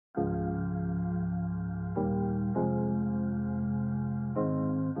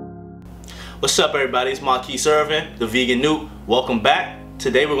What's up, everybody? It's Marquis Irvin, the Vegan Newt. Welcome back.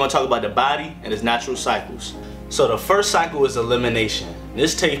 Today we're going to talk about the body and its natural cycles. So the first cycle is elimination.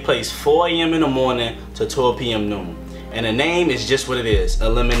 This takes place 4 a.m. in the morning to 12 p.m. noon. And the name is just what it is,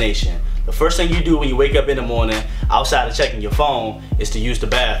 elimination. The first thing you do when you wake up in the morning, outside of checking your phone, is to use the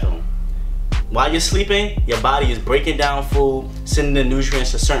bathroom. While you're sleeping, your body is breaking down food, sending the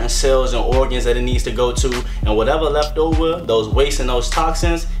nutrients to certain cells and organs that it needs to go to, and whatever left over, those wastes and those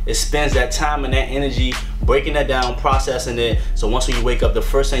toxins, it spends that time and that energy breaking that down, processing it. So once you wake up, the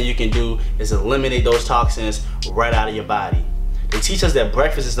first thing you can do is eliminate those toxins right out of your body. They teach us that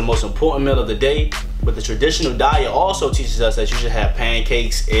breakfast is the most important meal of the day, but the traditional diet also teaches us that you should have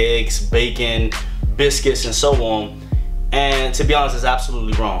pancakes, eggs, bacon, biscuits, and so on. And to be honest, it's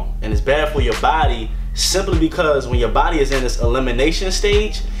absolutely wrong. And it's bad for your body simply because when your body is in this elimination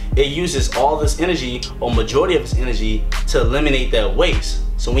stage, it uses all this energy, or majority of its energy, to eliminate that waste.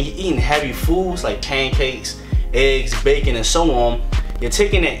 So when you're eating heavy foods like pancakes, eggs, bacon, and so on, you're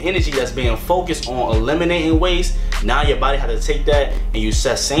taking that energy that's being focused on eliminating waste. Now your body has to take that and use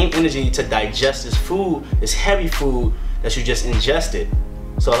that same energy to digest this food, this heavy food that you just ingested.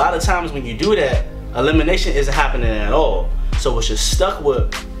 So a lot of times when you do that, elimination isn't happening at all. So what you're stuck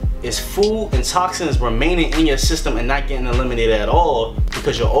with is food and toxins remaining in your system and not getting eliminated at all,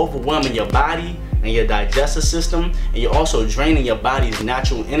 because you're overwhelming your body and your digestive system, and you're also draining your body's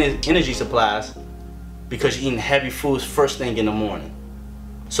natural energy supplies because you're eating heavy foods first thing in the morning.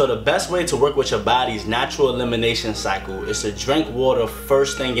 So the best way to work with your body's natural elimination cycle is to drink water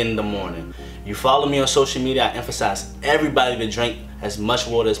first thing in the morning. You follow me on social media, I emphasize everybody to drink as much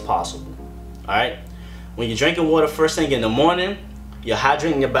water as possible. Alright? When you're drinking water first thing in the morning, you're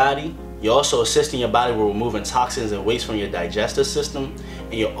hydrating your body, you're also assisting your body with removing toxins and waste from your digestive system,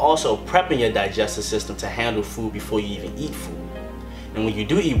 and you're also prepping your digestive system to handle food before you even eat food. And when you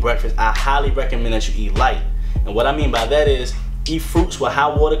do eat breakfast, I highly recommend that you eat light. And what I mean by that is, eat fruits with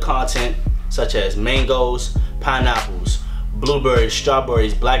high water content, such as mangoes, pineapples, blueberries,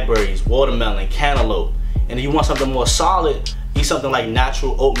 strawberries, blackberries, watermelon, cantaloupe. And if you want something more solid, eat something like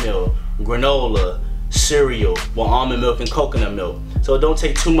natural oatmeal, granola, cereal with almond milk and coconut milk. So it don't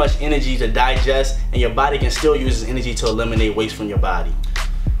take too much energy to digest, and your body can still use this energy to eliminate waste from your body.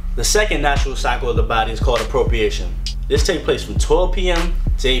 The second natural cycle of the body is called appropriation. This takes place from 12 p.m.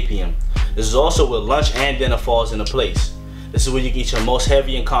 to 8 p.m. This is also where lunch and dinner falls into place. This is where you can eat your most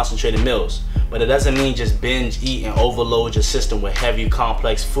heavy and concentrated meals. But it doesn't mean just binge eat and overload your system with heavy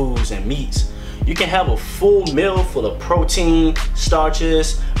complex foods and meats. You can have a full meal full of protein,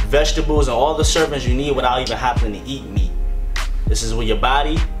 starches, vegetables, and all the servings you need without even having to eat meat. This is where your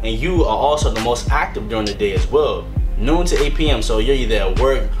body and you are also the most active during the day as well. Noon to 8 p.m. So you're either at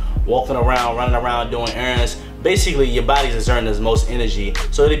work, walking around, running around, doing errands. Basically, your body's exerting the most energy,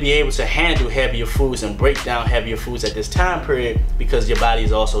 so it'll be able to handle heavier foods and break down heavier foods at this time period because your body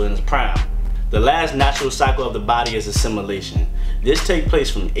is also in its prime. The last natural cycle of the body is assimilation. This takes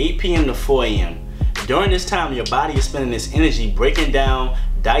place from 8 p.m. to 4 a.m. During this time, your body is spending this energy breaking down,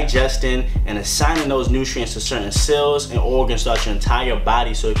 digesting, and assigning those nutrients to certain cells and organs throughout your entire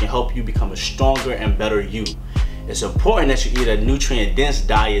body so it can help you become a stronger and better you. It's important that you eat a nutrient-dense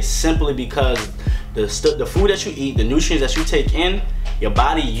diet simply because the food that you eat, the nutrients that you take in, your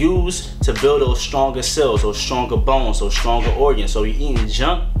body use to build those stronger cells, those stronger bones, those stronger organs. So you're eating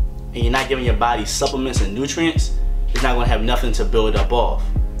junk and you're not giving your body supplements and nutrients, it's not going to have nothing to build up off.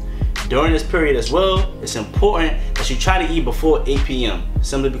 During this period as well, it's important that you try to eat before 8 p.m.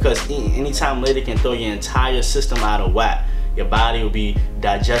 simply because eating any time later can throw your entire system out of whack. Your body will be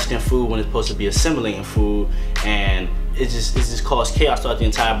digesting food when it's supposed to be assimilating food, and it just causes chaos throughout the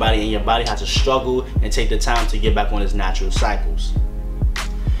entire body, and your body has to struggle and take the time to get back on its natural cycles.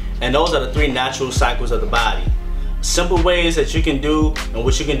 And those are the 3 natural cycles of the body. Simple ways that you can do, and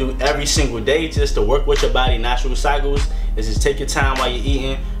what you can do every single day just to work with your body natural cycles, is just take your time while you're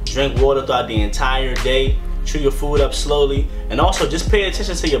eating, drink water throughout the entire day, chew your food up slowly, and also just pay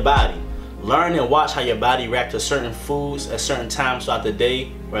attention to your body. Learn and watch how your body reacts to certain foods at certain times throughout the day,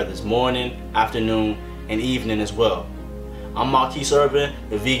 whether it's morning, afternoon, and evening as well. I'm Marquis Irvin,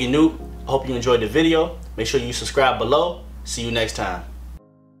 the Vegan Newt. I hope you enjoyed the video. Make sure you subscribe below. See you next time.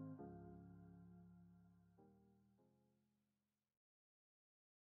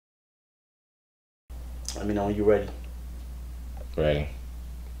 Let me know when you're ready. Ready.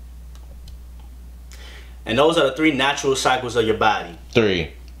 And those are the 3 natural cycles of your body.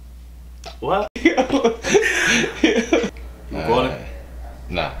 3. What? You recording?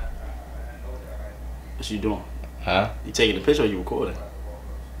 Nah. What you doing? Huh? You taking the picture or you recording?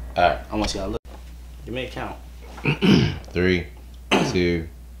 Alright. I want to see how it look. You may count. 3, 2,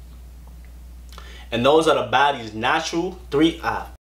 and those are the body's natural